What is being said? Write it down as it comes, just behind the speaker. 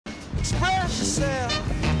Express yourself.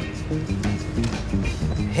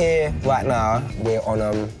 Here, right now, we're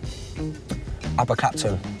on Upper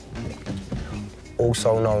Clapton,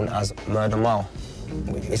 also known as Murder Mile.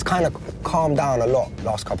 It's kind of calmed down a lot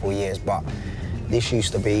last couple of years, but this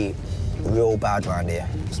used to be real bad around here,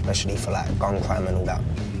 especially for like gun crime and all that.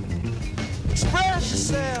 Express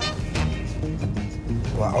yourself.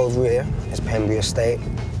 Right over here is Pembury Estate,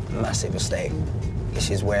 massive estate. This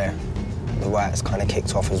is where the riots kind of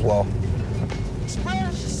kicked off as well.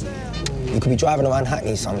 Express yourself. You could be driving around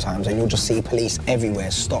Hackney sometimes and you'll just see police everywhere,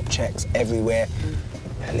 stop checks everywhere.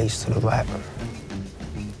 Police to the right.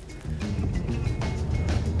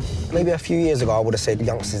 Maybe a few years ago I would have said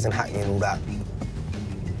youngsters in Hackney and all that,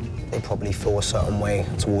 they probably feel a certain way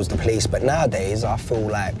towards the police, but nowadays I feel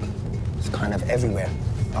like it's kind of everywhere.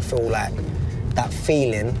 I feel like that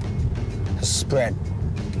feeling has spread.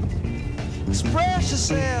 Express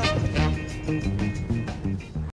yourself.